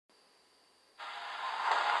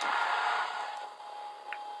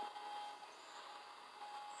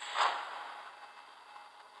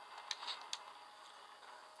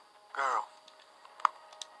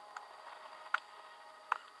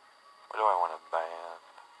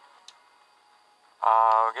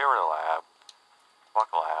get rid of lab. Fuck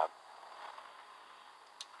lab.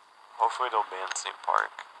 Hopefully they'll ban Theme Park.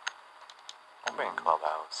 I'll ban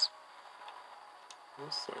Clubhouse.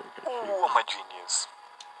 Ooh, I'm a genius.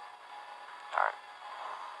 Alright.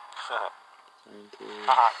 Haha.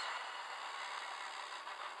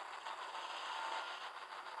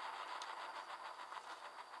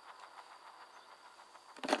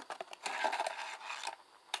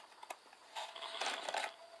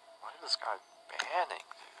 Why is this guy banning,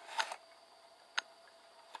 dude?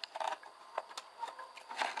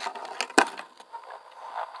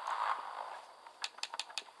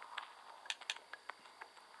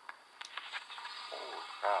 Holy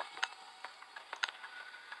crap.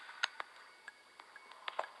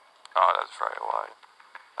 Oh, that's right, why?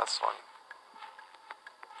 That's funny.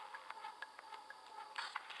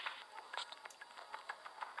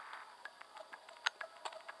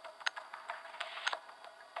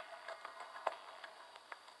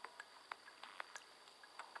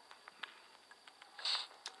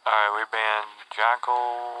 Alright, we banned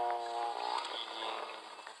Jackal, Ying,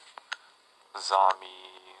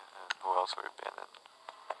 Zombie, and who else are we banning?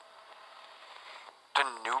 The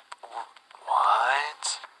Noop. What?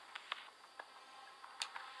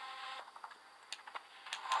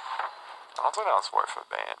 I don't think that's worth a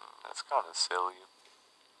ban. That's kind of silly.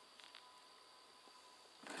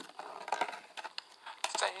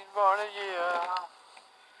 Staying for the year.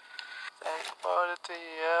 Staying for the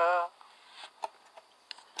year.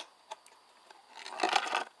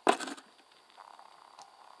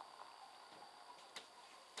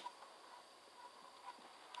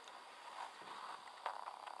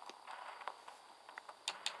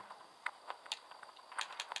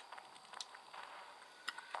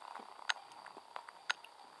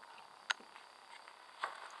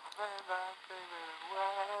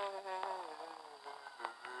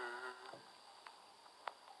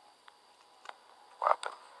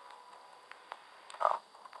 Weapon. Oh.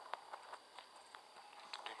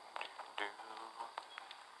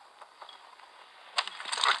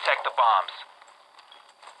 Protect the bombs.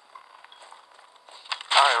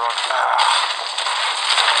 Alright, everyone.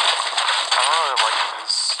 I don't really like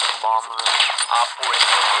this bomb room. Op 4 is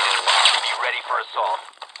located a bomb. Be ready for assault.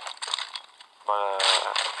 But,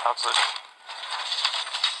 how's the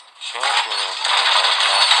champion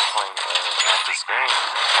not playing at this game?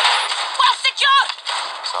 Well secured!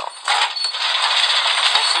 So,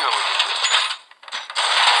 we'll see what we can do.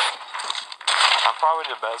 I'm probably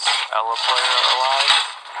the best Ela player alive.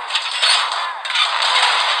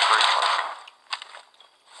 Great luck.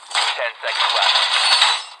 10 seconds left.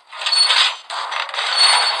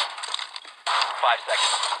 5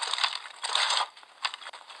 seconds.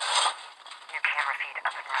 New camera feed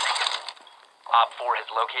up and running. Op 4 has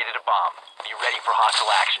located a bomb. Be ready for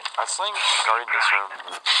hostile action. I think guarding this room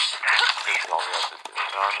is all we have to do. You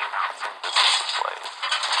know what I mean? I think this is the play.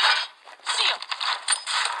 See you.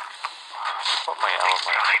 Put my Ela in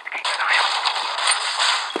my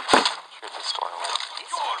shoot this door away.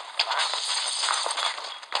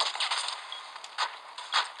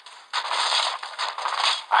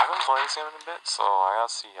 I haven't played this game in a bit, so I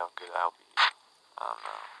gotta see how good I'll be. I don't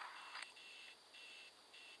know.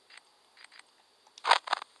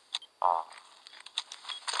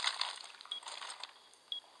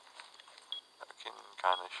 I can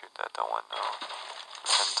kind of shoot that the window.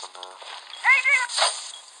 Depends on the.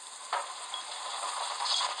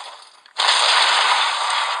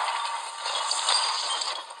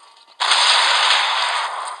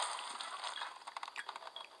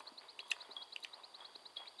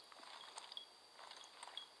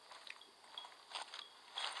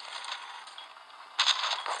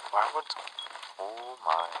 Why would? Oh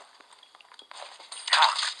my.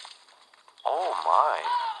 Talk. Oh my.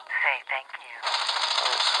 Say thank you.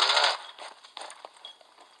 Oh, screw that.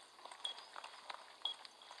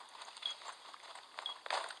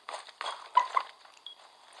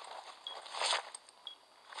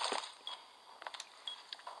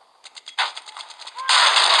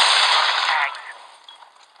 Tags.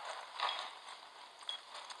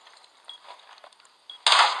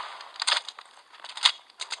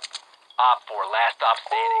 Op 4, last stop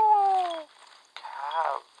standing. Oh,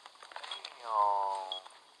 God damn.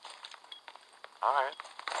 Alright.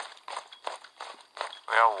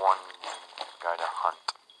 We got one guy to hunt.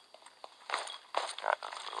 God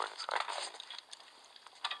knows where this guy could be.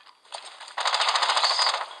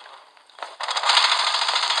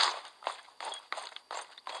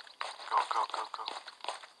 Go, go, go, go.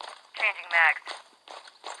 Changing mags.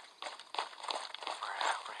 Where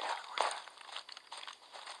at? Where at? Where at?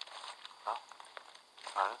 Oh,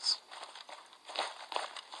 nice.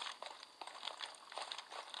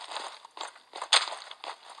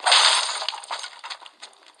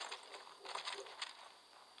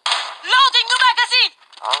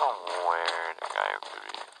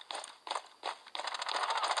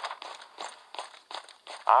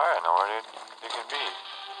 Alright, know where they can be.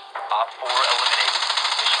 Op 4 eliminated.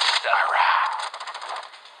 Mission successful.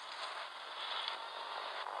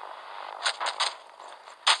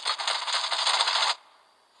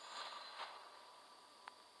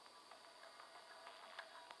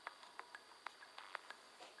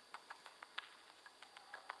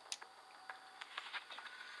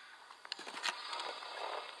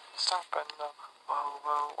 Stopping the whoa,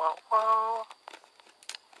 whoa, whoa, whoa.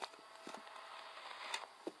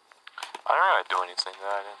 I don't really do anything that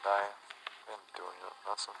I didn't die. I didn't do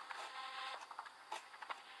nothing.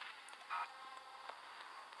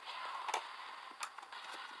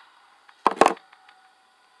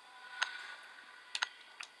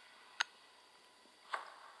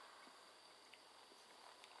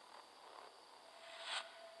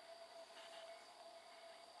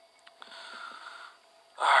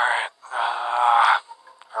 Alright,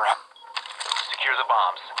 alright. Secure the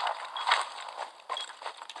bombs.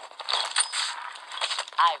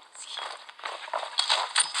 I was here.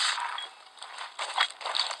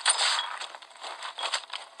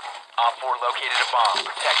 Op 4 located a bomb.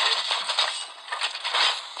 Protect it.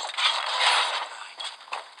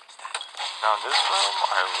 Now in this room,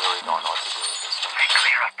 I really don't know what to do with this one.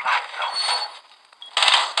 Clear a blast zone.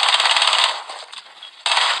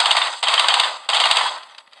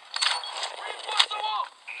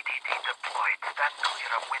 EDD deployed. Stand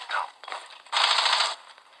clear of window.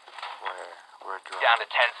 Where drone? Down to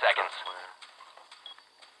 10 seconds. Where?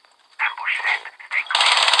 Ambush set. Stay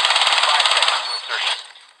clear. 5 seconds to insertion.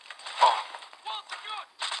 Oh.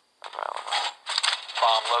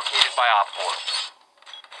 Bomb located by Op 4.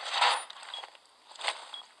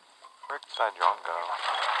 Where did that drone go?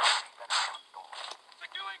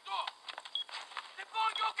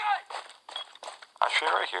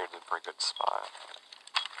 Actually, right here is a pretty good spot.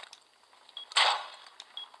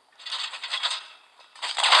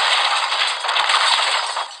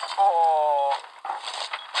 Oh.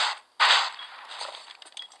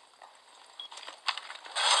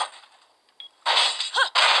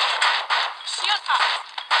 Shield up.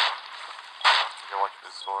 You watch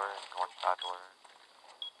this door, you watch that door.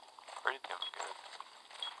 Pretty damn good.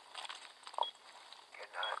 Oh.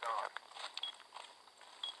 Good night, dog.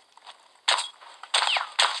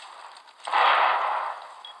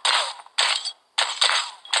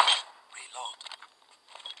 Reload.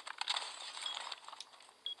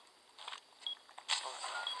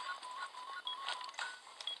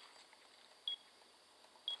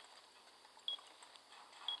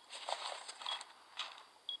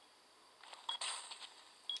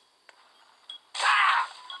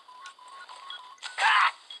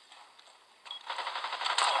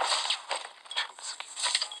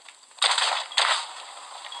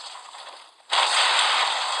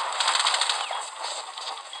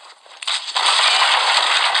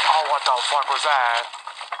 Oh, what the fuck was that?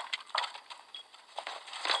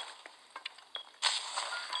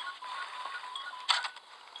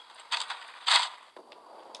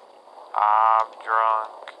 I'm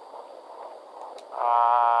drunk.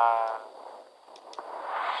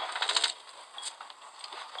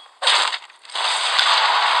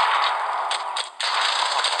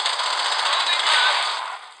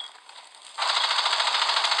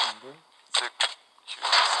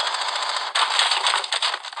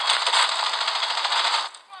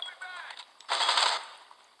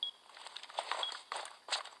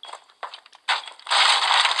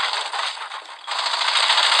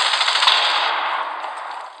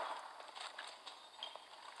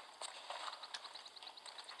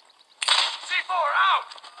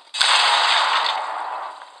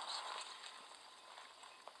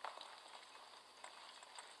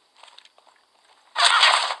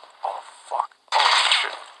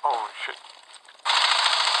 Oh shit.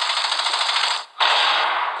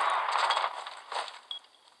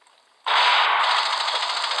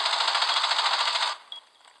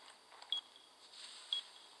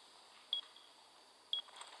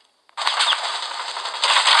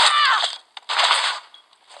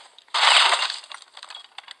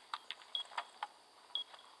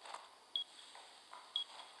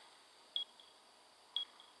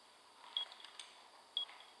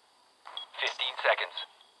 Seconds.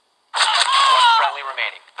 One friendly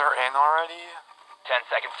remaining. They're in already? 10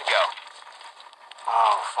 seconds to go.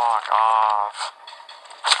 Oh, fuck off.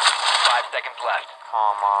 5 seconds left.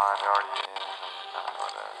 Come on, they're already in.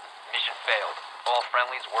 Mission failed. All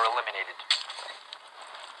friendlies were eliminated.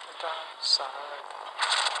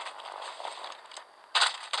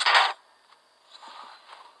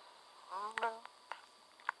 No.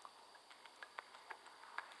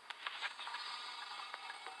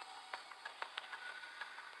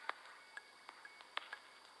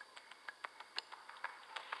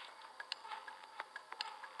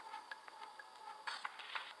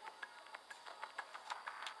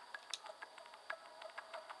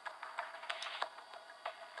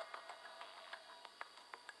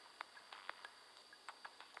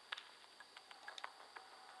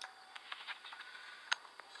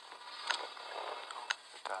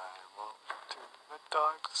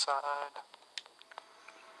 side.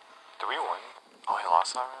 Did we win? Oh, we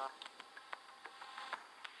lost that round?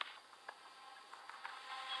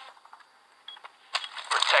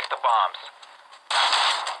 Protect the bombs.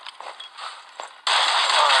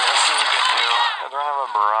 Alright, let's see what we can do. I don't have a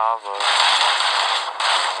Bravo.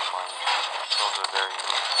 Those are very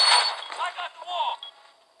unique.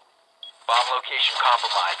 Bomb location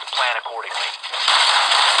compromised. Plan accordingly.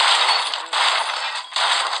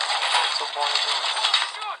 What's so boring doing?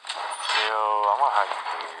 Yo, I'm gonna hide in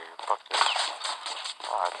here. Fuck this. I'm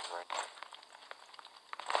gonna hide in right here.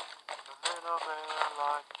 A little bit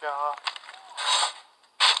like ya.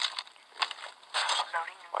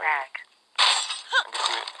 Loading new Wait. mag. I can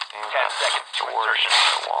see it aim 10 at seconds to the word insertion. on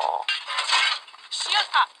the wall. Shield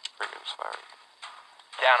up. Pretty good fire.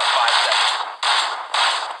 Down to 5 seconds.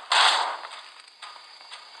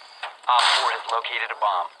 Op 4 has located a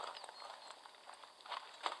bomb.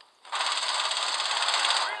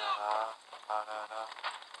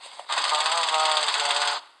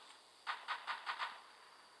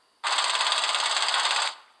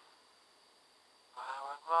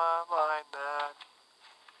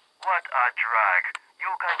 What a drag. You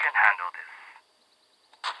guys can handle this.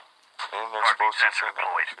 And they're Heartbeat supposed to sensor think I'm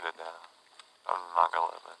deployed. gonna shoot it down. I'm not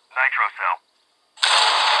gonna let it. Nitro cell.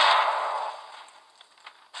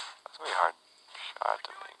 That's gonna be a hard shot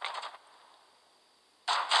to make.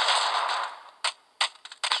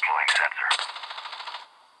 Deploying sensor.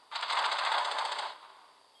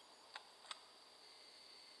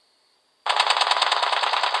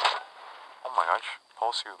 Oh my gosh,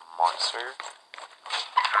 Pulse, you monster.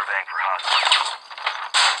 Surveying for hostiles.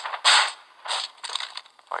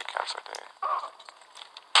 White caps are there.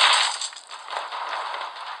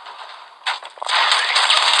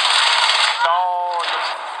 No,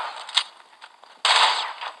 just...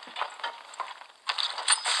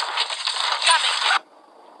 Coming.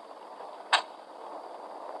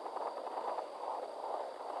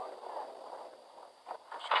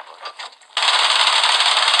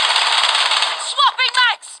 Swapping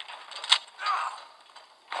mags.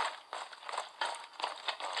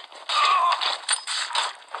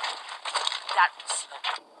 That was slow.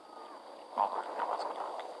 Oh my god, what's going on?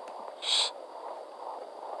 Shh.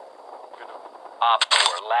 Good. Op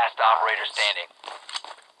 4, last operator standing.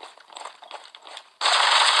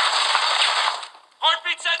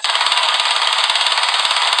 Heartbeat sensor.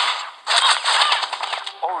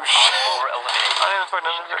 Oh Op shit! 4 eliminated. I didn't put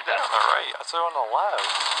another Mission down on the right. I saw it on the left.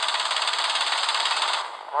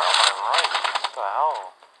 Where on my right? What the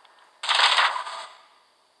hell?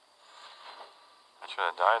 I should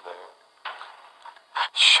have died there.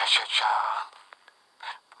 Sha sha sha.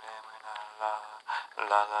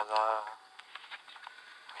 La la la la la.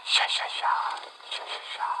 Sha sha sha. Sha sha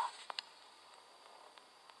sha.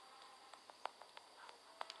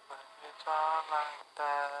 When it's all like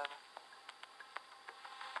that.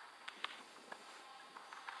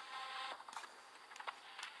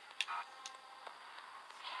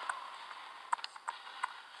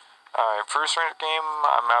 Alright, first ranked game,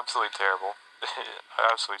 I'm absolutely terrible. I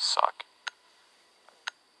absolutely suck.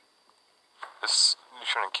 This you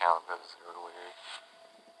shouldn't count because it's really weird.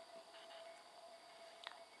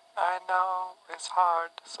 I know it's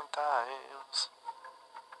hard sometimes.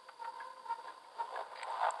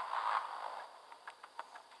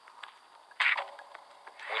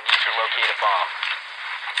 We need to locate a bomb.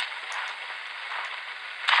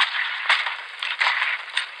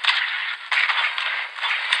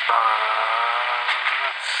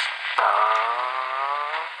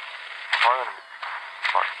 Probably gonna be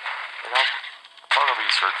probably gonna be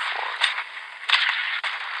search for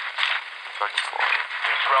second floor.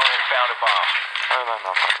 Your drone has found a bomb. How did I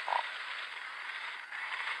not find the bomb?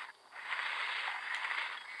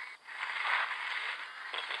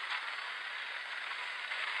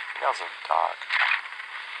 He has a dog.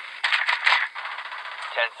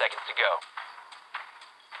 10 seconds to go.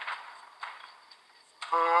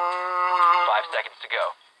 5 seconds to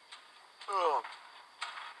go.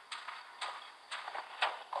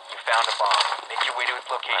 You found a bomb. Make your way to its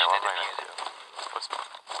location Alright, and what am I defuse gonna it. do? What's my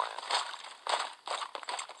plan?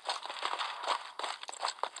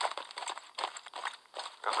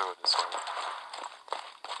 Go through it this way.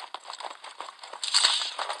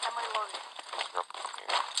 Am I loaded? Up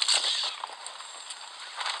here.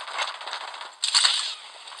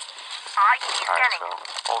 Alright, so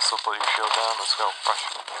also put your shield down. Let's go. Rush.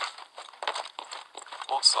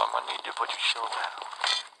 Also, I'm gonna need you to put your shield down.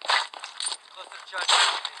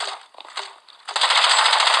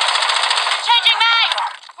 Changing mag.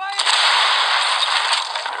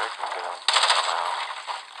 Maybe I can get him somehow.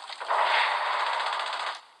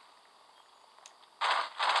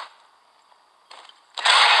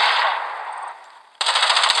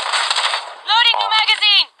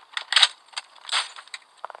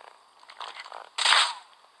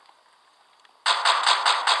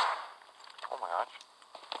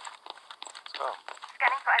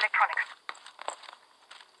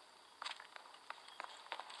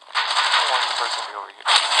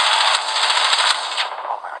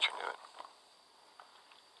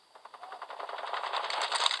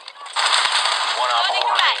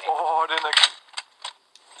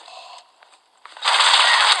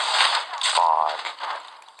 Fuck.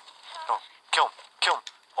 No, kill him. Kill him.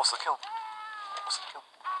 Also kill him. Also kill him.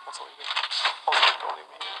 Also leave me. Also don't leave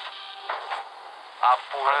me. Op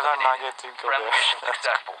 4 How did I not eliminated. get team kill Friendly there? mission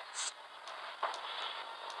successful.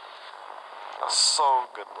 That's so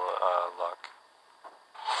good luck.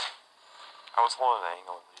 I was holding an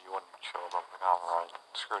angle and you wouldn't show up. I'm like, alright,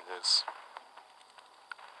 screw this.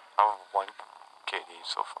 I have 1 KD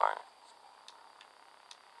so far.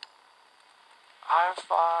 I'm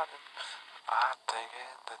fine. I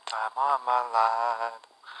taken the time on my life.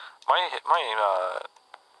 My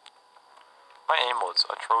aim was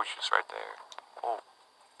atrocious right there. Oh,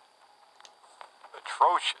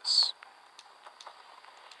 atrocious.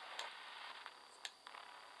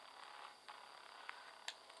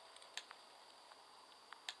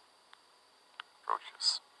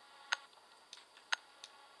 Atrocious.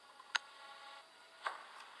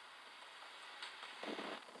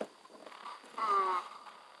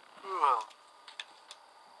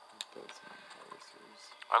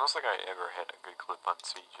 I don't think I ever hit a good clip on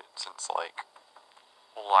Siege since like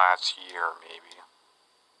last year, maybe.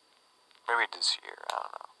 Maybe this year, I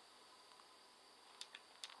don't know.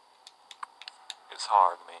 It's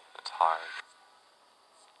hard, man. It's hard.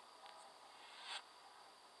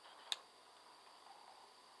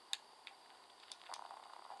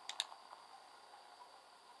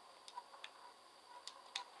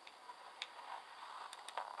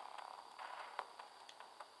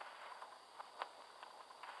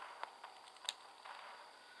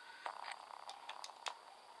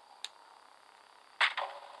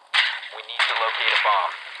 We need to locate a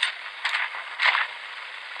bomb.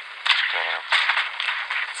 Damn.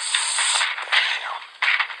 Damn.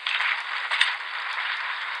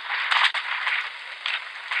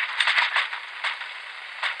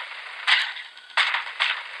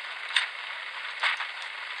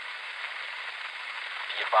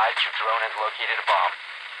 Be advised your drone has located a bomb.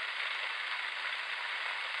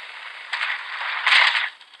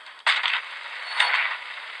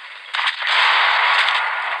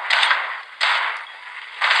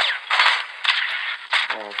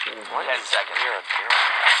 What 10 is seconds. Samira doing?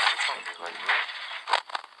 What's on me right here?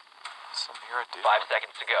 Samira doing? 5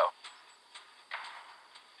 seconds to go.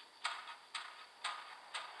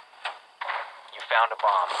 You found a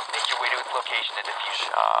bomb. Make your way to its location and defuse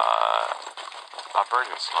it.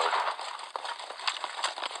 Operator's loading.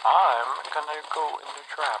 I'm gonna go in the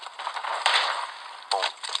trap. Boom.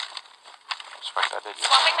 Respect that, did you?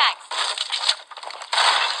 Swapping mags.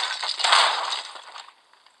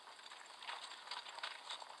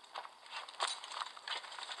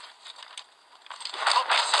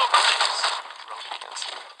 Really can't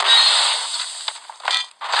see it.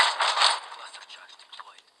 Cluster charge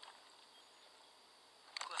deployed.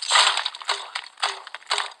 Cluster charge deployed.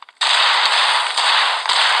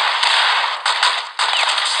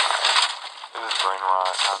 This is brain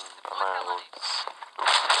rot. I'm gonna go.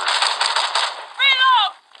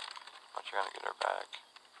 Reload! But you're gonna get her back.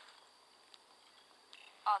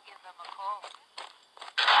 I'll give them a call.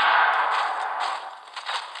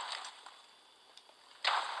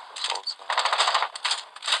 So it's not.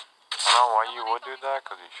 I don't know why you would do that,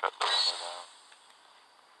 because you shut the window down.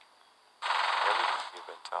 Really didn't give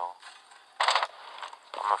intel.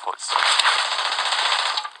 I'm gonna footstep.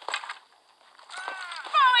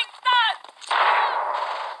 Throwing stun!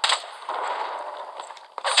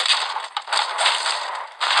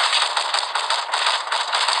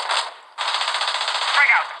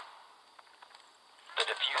 Frag out! The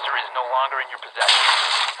diffuser is no longer in your possession.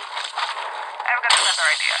 I've got another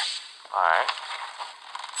idea. Alright.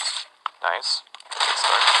 Nice. Good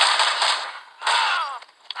start.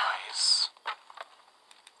 Nice.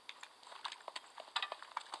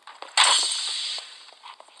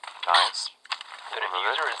 Nice. The Remove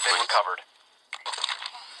diffuser it, has been please. recovered.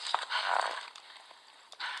 Alright.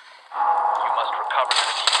 You must recover the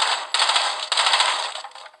diffuser.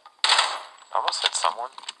 I almost hit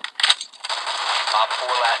someone. Op 4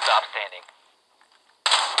 last stop standing.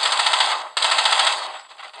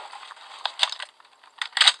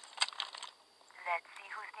 Let's see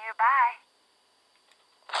who's nearby.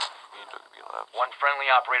 You need to be left. One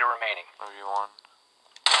friendly operator remaining. Maybe one.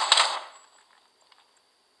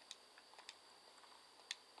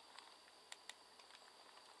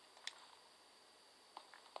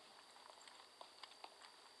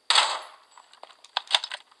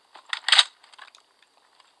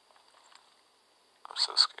 I'm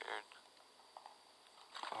so scared.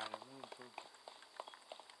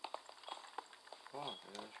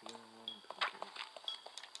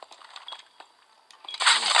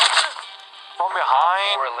 From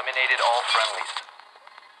behind. 4 eliminated all friendlies.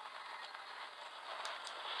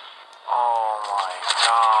 Oh my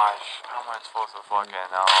gosh. How am I supposed to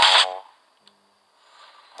fucking know?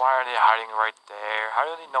 Why are they hiding right there? How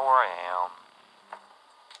do they know where I am?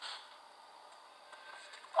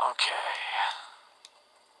 Okay.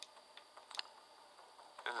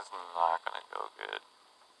 This is not gonna go good.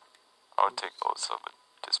 I would take Osa, but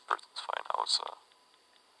this person's fine, Osa.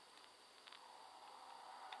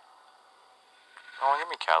 Oh, give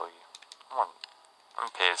me Callie. Come on. I'm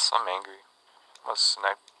pissed. I'm angry. I must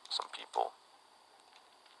snipe some people.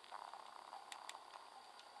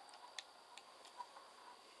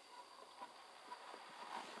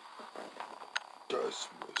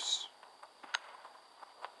 Desmus.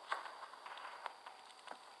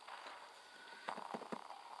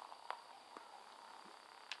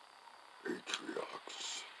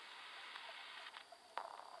 Atriox.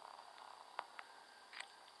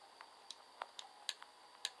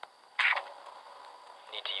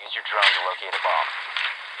 Need to use your drone to locate a bomb.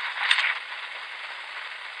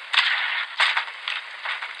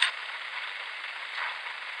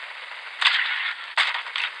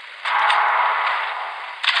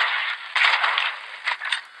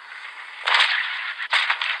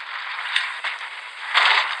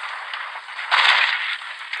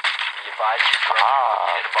 Be advised your drone has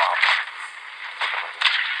located a bomb.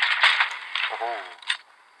 Oh.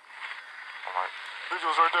 Alright. This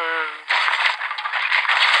was right there.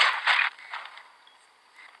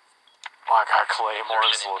 Oh, I got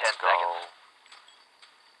Claymores. Insertion in Let's 10 go. seconds.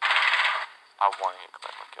 I want to get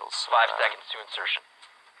Claymore kills so 5 bad. seconds to insertion.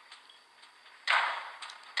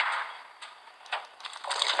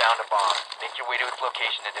 You found a bomb. Make your way to its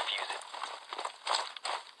location and defuse it.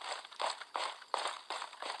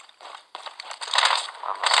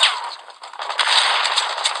 I'm not sure this guy.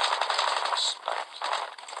 Sniped.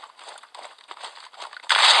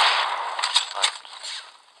 Sniped.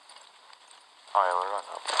 Alright, we're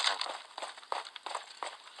running up.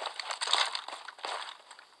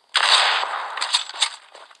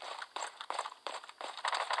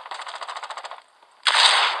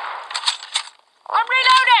 I'm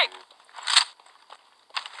reloading!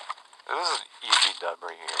 This is an easy dub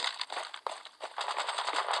right here.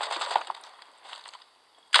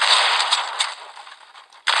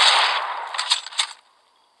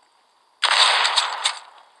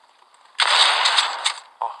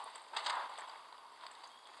 Oh,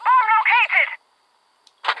 Bomb located!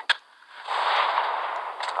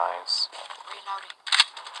 nice. Reloading.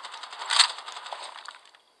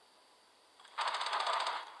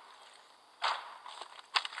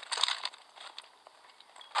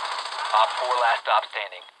 Op 4 last stop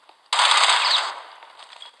standing.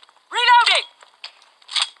 Reloading!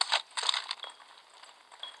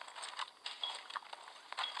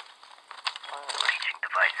 Breaching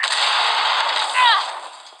device. Ah!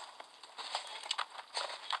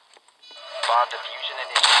 Bomb diffusion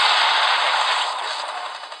initiated.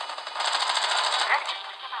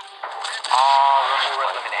 Oh, Four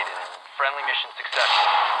eliminated. Friendly mission successful.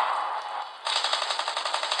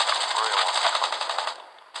 really want to come in.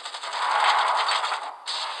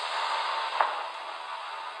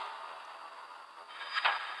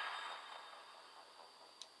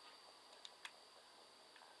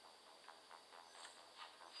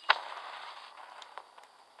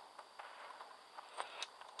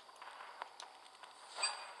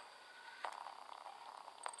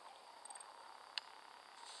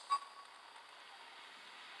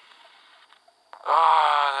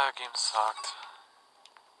 Ah, that game sucked.